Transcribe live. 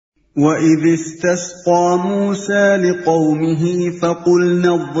وَإِذِ اسْتَسْقَىٰ مُوسَىٰ لِقَوْمِهِ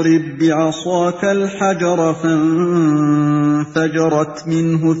فَقُلْنَا اضْرِب بِّعَصَاكَ الْحَجَرَ فَانفَجَرَتْ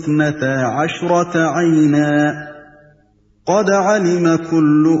مِنْهُ 12 عَيْنًا قَدْ عَلِمَ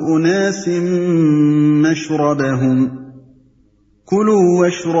كُلُّ أُنَاسٍ مَّشْرَبَهُمْ كُلُوا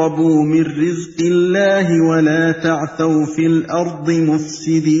وَاشْرَبُوا مِن رِّزْقِ اللَّهِ وَلَا تَعْثَوْا فِي الْأَرْضِ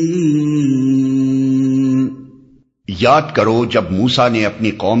مُفْسِدِينَ۔ یاد کرو جب موسیٰ نے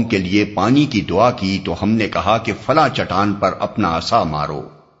اپنی قوم کے لیے پانی کی دعا کی تو ہم نے کہا کہ فلاں چٹان پر اپنا عصا مارو،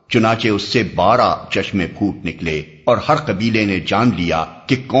 چنانچہ اس سے 12 چشمے پھوٹ نکلے، اور ہر قبیلے نے جان لیا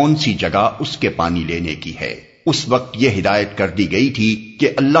کہ کون سی جگہ اس کے پانی لینے کی ہے۔ اس وقت یہ ہدایت کر دی گئی تھی کہ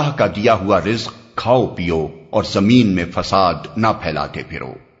اللہ کا دیا ہوا رزق کھاؤ پیو اور زمین میں فساد نہ پھیلاتے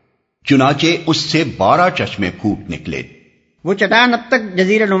پھرو۔ چنانچہ اس سے 12 چشمے پھوٹ نکلے۔ وہ چٹان اب تک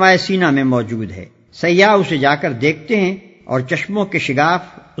جزیرہ نما سینا میں موجود ہے، سیاح اسے جا کر دیکھتے ہیں اور چشموں کے شگاف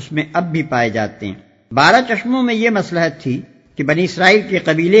اس میں اب بھی پائے جاتے ہیں۔ 12 چشموں میں یہ مصلحت تھی کہ بنی اسرائیل کے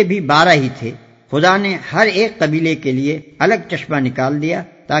قبیلے بھی 12 ہی تھے، خدا نے ہر ایک قبیلے کے لیے الگ چشمہ نکال دیا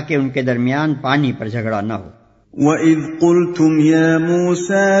تاکہ ان کے درمیان پانی پر جھگڑا نہ ہو۔ وَإِذْ قُلْتُمْ يَا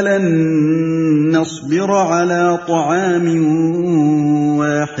مُوسَىٰ لَن نَّصْبِرَ عَلَىٰ طَعَامٍ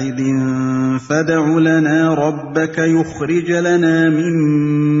وَاحِدٍ فَادْعُ لَنَا رَبَّكَ يُخْرِجْ لَنَا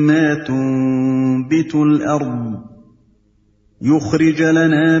مِمَّا تُنبِتُ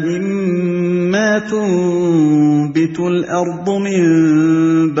الْأَرْضُ مِن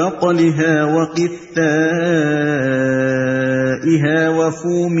بَقْلِهَا وَقِثَّائِهَا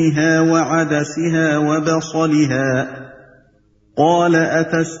وَفُومِهَا وَعَدَسِهَا وَبَصَلِهَا قَالَ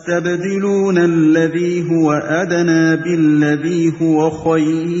أَتَسْتَبْدِلُونَ الَّذِي هُوَ أَدْنَىٰ بِالَّذِي هُوَ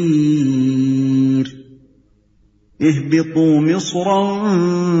خَيْرٌ اهْبِطُوا مِصْرًا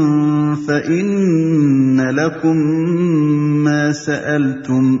فَإِنَّ لَكُم مَّا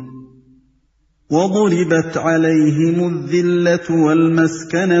سَأَلْتُمْ وَضُرِبَتْ عَلَيْهِمُ الذِّلَّةُ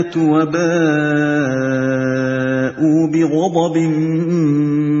وَالْمَسْكَنَةُ وَبَاءُوا بِغَضَبٍ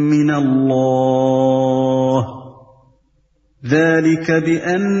مِّنَ اللَّهِ ذَلِكَ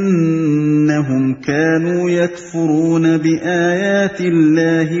بِأَنَّهُمْ كَانُوا يَكْفُرُونَ بِآيَاتِ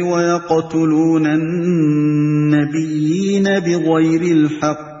اللَّهِ وَيَقْتُلُونَ النَّبِيِّينَ بِغَيْرِ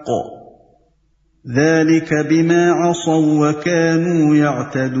الْحَقِّ ذَلِكَ بِمَا عَصَوْا وَكَانُوا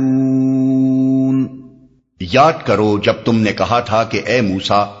يَعْتَدُونَ۔ یاد کرو جب تم نے کہا تھا کہ اے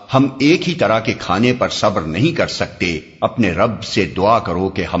موسیٰ ہم ایک ہی طرح کے کھانے پر صبر نہیں کر سکتے، اپنے رب سے دعا کرو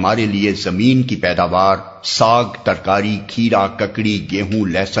کہ ہمارے لیے زمین کی پیداوار، ساگ، ترکاری، کھیرا، ککڑی، گیہوں،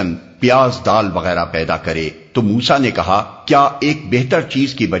 لہسن، پیاز، دال وغیرہ پیدا کرے۔ تو موسیٰ نے کہا کیا ایک بہتر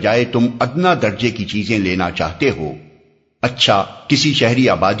چیز کی بجائے تم ادنا درجے کی چیزیں لینا چاہتے ہو؟ اچھا کسی شہری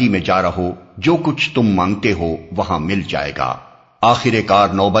آبادی میں جا رہو، جو کچھ تم مانگتے ہو وہاں مل جائے گا۔ آخر کار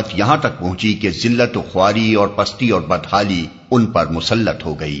نوبت یہاں تک پہنچی کہ ذلت و خواری اور پستی اور بدحالی ان پر مسلط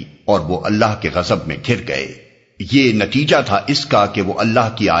ہو گئی اور وہ اللہ کے غضب میں گر گئے۔ یہ نتیجہ تھا اس کا کہ وہ اللہ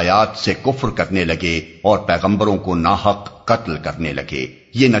کی آیات سے کفر کرنے لگے اور پیغمبروں کو ناحق قتل کرنے لگے۔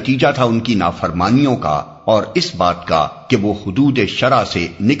 یہ نتیجہ تھا ان کی نافرمانیوں کا اور اس بات کا کہ وہ حدود شرع سے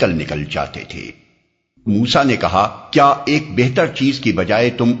نکل جاتے تھے۔ موسیٰ نے کہا کیا ایک بہتر چیز کی بجائے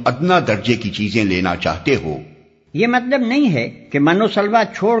تم ادنا درجے کی چیزیں لینا چاہتے ہو؟ یہ مطلب نہیں ہے کہ من و سلوہ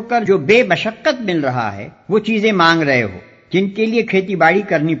چھوڑ کر جو بے مشقت مل رہا ہے وہ چیزیں مانگ رہے ہو جن کے لیے کھیتی باڑی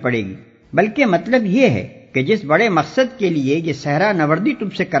کرنی پڑے گی، بلکہ مطلب یہ ہے کہ جس بڑے مقصد کے لیے یہ صحرا نوردی تم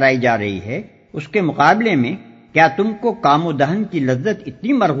سے کرائی جا رہی ہے اس کے مقابلے میں کیا تم کو کام و دہن کی لذت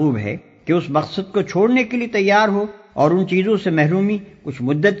اتنی مرغوب ہے کہ اس مقصد کو چھوڑنے کے لیے تیار ہو اور ان چیزوں سے محرومی کچھ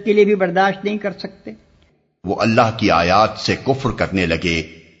مدت کے لیے بھی برداشت نہیں کر سکتے؟ وہ اللہ کی آیات سے کفر کرنے لگے۔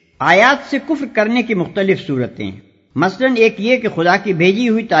 آیات سے کفر کرنے کی مختلف صورتیں ہیں، مثلا ایک یہ کہ خدا کی بھیجی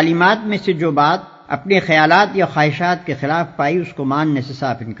ہوئی تعلیمات میں سے جو بات اپنے خیالات یا خواہشات کے خلاف پائی اس کو ماننے سے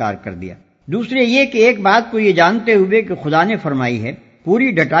صاف انکار کر دیا۔ دوسرے یہ کہ ایک بات کو یہ جانتے ہوئے کہ خدا نے فرمائی ہے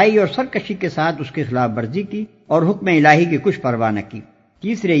پوری ڈٹائی اور سرکشی کے ساتھ اس کی خلاف ورزی کی اور حکم الہی کی کچھ پرواہ نہ کی۔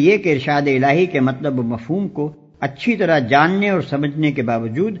 تیسرے یہ کہ ارشاد الہی کے مطلب و مفہوم کو اچھی طرح جاننے اور سمجھنے کے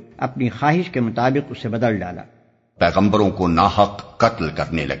باوجود اپنی خواہش کے مطابق اسے بدل ڈالا۔ پیغمبروں کو ناحق قتل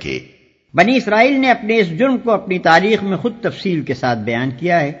کرنے لگے۔ بنی اسرائیل نے اپنے اس جرم کو اپنی تاریخ میں خود تفصیل کے ساتھ بیان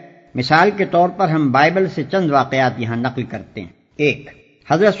کیا ہے۔ مثال کے طور پر ہم بائبل سے چند واقعات یہاں نقل کرتے ہیں۔ 1،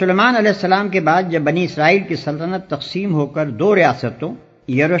 حضرت سلیمان علیہ السلام کے بعد جب بنی اسرائیل کی سلطنت تقسیم ہو کر 2 ریاستوں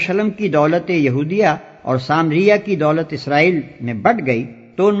یروشلم کی دولت یہودیہ اور سامریہ کی دولت اسرائیل میں بٹ گئی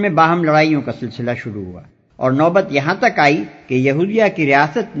تو ان میں باہم لڑائیوں کا سلسلہ شروع ہوا اور نوبت یہاں تک آئی کہ یہودیہ کی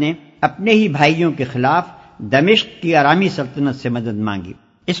ریاست نے اپنے ہی بھائیوں کے خلاف دمشق کی آرامی سلطنت سے مدد مانگی۔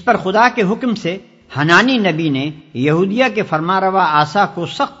 اس پر خدا کے حکم سے حنانی نبی نے یہودیہ کے فرمانروا آسا کو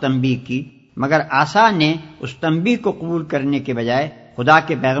سخت تنبیہ کی، مگر آسا نے اس تنبیہ کو قبول کرنے کے بجائے خدا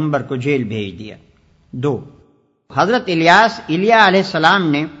کے پیغمبر کو جیل بھیج دیا۔ 2، حضرت ایلیا علیہ السلام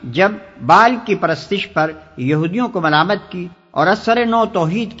نے جب بال کی پرستش پر یہودیوں کو ملامت کی اور اثر نو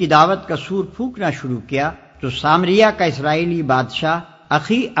توحید کی دعوت کا سور پھونکنا شروع کیا تو سامریہ کا اسرائیلی بادشاہ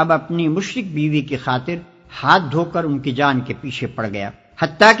اخی اب اپنی مشرک بیوی کی خاطر ہاتھ دھو کر ان کی جان کے پیچھے پڑ گیا،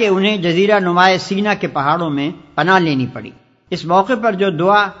 حتیٰ کہ انہیں جزیرہ نمائے سینا کے پہاڑوں میں پناہ لینی پڑی۔ اس موقع پر جو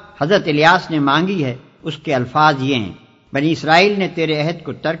دعا حضرت الیاس نے مانگی ہے اس کے الفاظ یہ ہیں: بنی اسرائیل نے تیرے عہد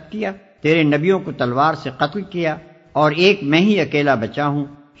کو ترک کیا، تیرے نبیوں کو تلوار سے قتل کیا، اور ایک میں ہی اکیلا بچا ہوں،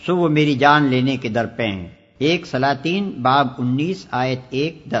 سو وہ میری جان لینے کے در پہ ہیں۔ 1 سلاطین باب 19 آیت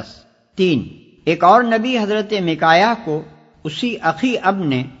 1-10۔ 3، ایک اور نبی حضرت میکایہ کو اسی اخی اب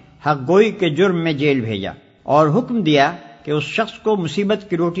نے حق گوئی کے جرم میں جیل بھیجا اور حکم دیا کہ اس شخص کو مصیبت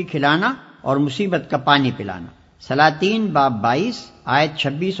کی روٹی کھلانا اور مصیبت کا پانی پلانا۔ سلاطین باب 22 آیت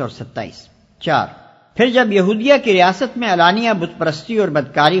 26 اور 27۔ 4، پھر جب یہودیہ کی ریاست میں علانیہ بت پرستی اور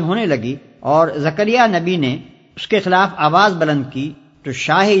بدکاری ہونے لگی اور زکریا نبی نے اس کے خلاف آواز بلند کی تو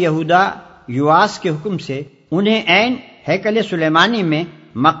شاہ یہودا یواس کے حکم سے انہیں عین ہیکل سلیمانی میں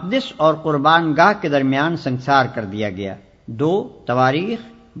مقدس اور قربان گاہ کے درمیان سنسار کر دیا گیا۔ 2 تواریخ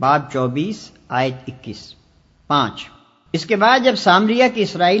باب 24 آیت 21۔ 5، اس کے بعد جب سامریہ کی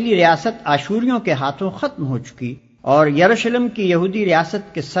اسرائیلی ریاست آشوریوں کے ہاتھوں ختم ہو چکی اور یروشلم کی یہودی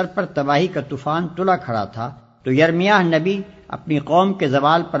ریاست کے سر پر تباہی کا طوفان تلا کھڑا تھا تو یرمیاہ نبی اپنی قوم کے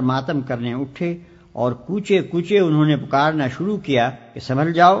زوال پر ماتم کرنے اٹھے اور کوچے کوچے انہوں نے پکارنا شروع کیا کہ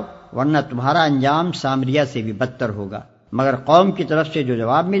سنبھل جاؤ ورنہ تمہارا انجام سامریہ سے بھی بدتر ہوگا۔ مگر قوم کی طرف سے جو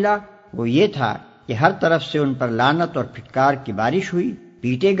جواب ملا وہ یہ تھا کہ ہر طرف سے ان پر لعنت اور پھٹکار کی بارش ہوئی،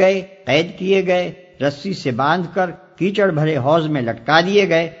 پیٹے گئے، قید کیے گئے، رسی سے باندھ کر کیچڑ بھرے حوض میں لٹکا دیے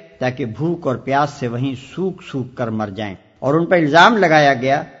گئے تاکہ بھوک اور پیاس سے وہیں سوکھ سوکھ کر مر جائیں، اور ان پر الزام لگایا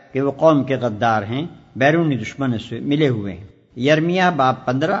گیا کہ وہ قوم کے غدار ہیں، بیرونی دشمنوں سے ملے ہوئے ہیں۔ یرمیاہ باب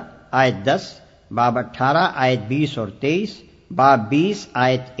 15 آیت 10، باب 18 آیت 20 اور 23، باب 20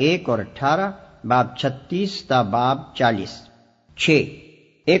 آیت 1 اور 18، باب 36 تا باب 40۔ 6،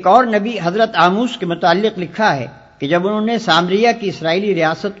 ایک اور نبی حضرت آموس کے متعلق لکھا ہے کہ جب انہوں نے سامریہ کی اسرائیلی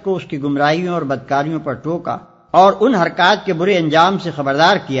ریاست کو اس کی گمراہیوں اور بدکاریوں پر ٹوکا اور ان حرکات کے برے انجام سے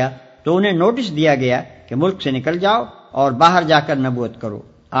خبردار کیا تو انہیں نوٹس دیا گیا کہ ملک سے نکل جاؤ اور باہر جا کر نبوت کرو۔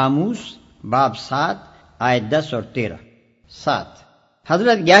 آموس باب 7 آیت 10 اور 13۔ 7،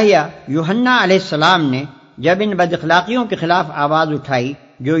 حضرت یحییٰ یوحنا علیہ السلام نے جب ان بد اخلاقیوں کے خلاف آواز اٹھائی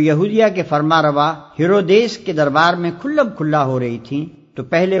جو یہودیہ کے فرما روا ہیرودیس کے دربار میں کھلم کھلا ہو رہی تھیں تو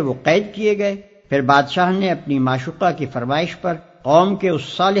پہلے وہ قید کیے گئے، پھر بادشاہ نے اپنی معشوقہ کی فرمائش پر قوم کے اس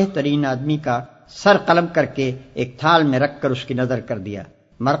صالح ترین آدمی کا سر قلم کر کے ایک تھال میں رکھ کر اس کی نظر کر دیا۔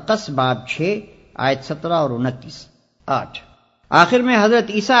 مرقس باب 6 آیت 17 اور 29۔ 8، آخر میں حضرت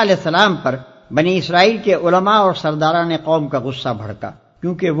عیسیٰ علیہ السلام پر بنی اسرائیل کے علماء اور سرداران قوم کا غصہ بھڑکا،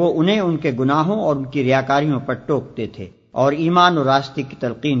 کیونکہ وہ انہیں ان کے گناہوں اور ان کی ریاکاریوں پر ٹوکتے تھے اور ایمان و راستے کی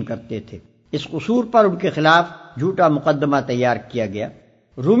تلقین کرتے تھے۔ اس قصور پر ان کے خلاف جھوٹا مقدمہ تیار کیا گیا،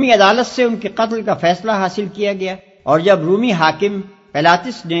 رومی عدالت سے ان کے قتل کا فیصلہ حاصل کیا گیا، اور جب رومی حاکم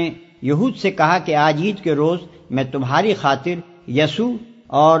پیلاطس نے یہود سے کہا کہ آج عید کے روز میں تمہاری خاطر یسوع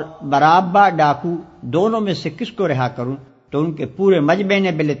اور برابا ڈاکو دونوں میں سے کس کو رہا کروں، تو ان کے پورے مجمع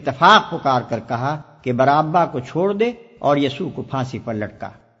نے بالاتفاق پکار کر کہا کہ برابا کو چھوڑ دے اور یسوع کو پھانسی پر لٹکا۔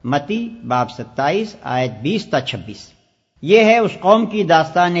 متی باب 27 آیت 20 تا 26۔ یہ ہے اس قوم کی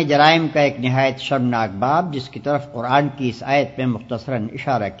داستان جرائم کا ایک نہایت شرمناک باب جس کی طرف قرآن کی اس آیت میں مختصراً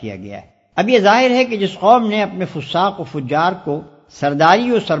اشارہ کیا گیا ہے۔ اب یہ ظاہر ہے کہ جس قوم نے اپنے فساق و فجار کو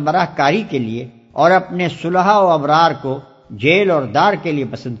سرداری و سربراہ کاری کے لیے اور اپنے صلحاء و ابرار کو جیل اور دار کے لیے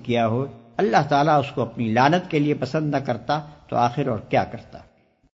پسند کیا ہو، اللہ تعالیٰ اس کو اپنی لعنت کے لیے پسند نہ کرتا تو آخر اور کیا کرتا۔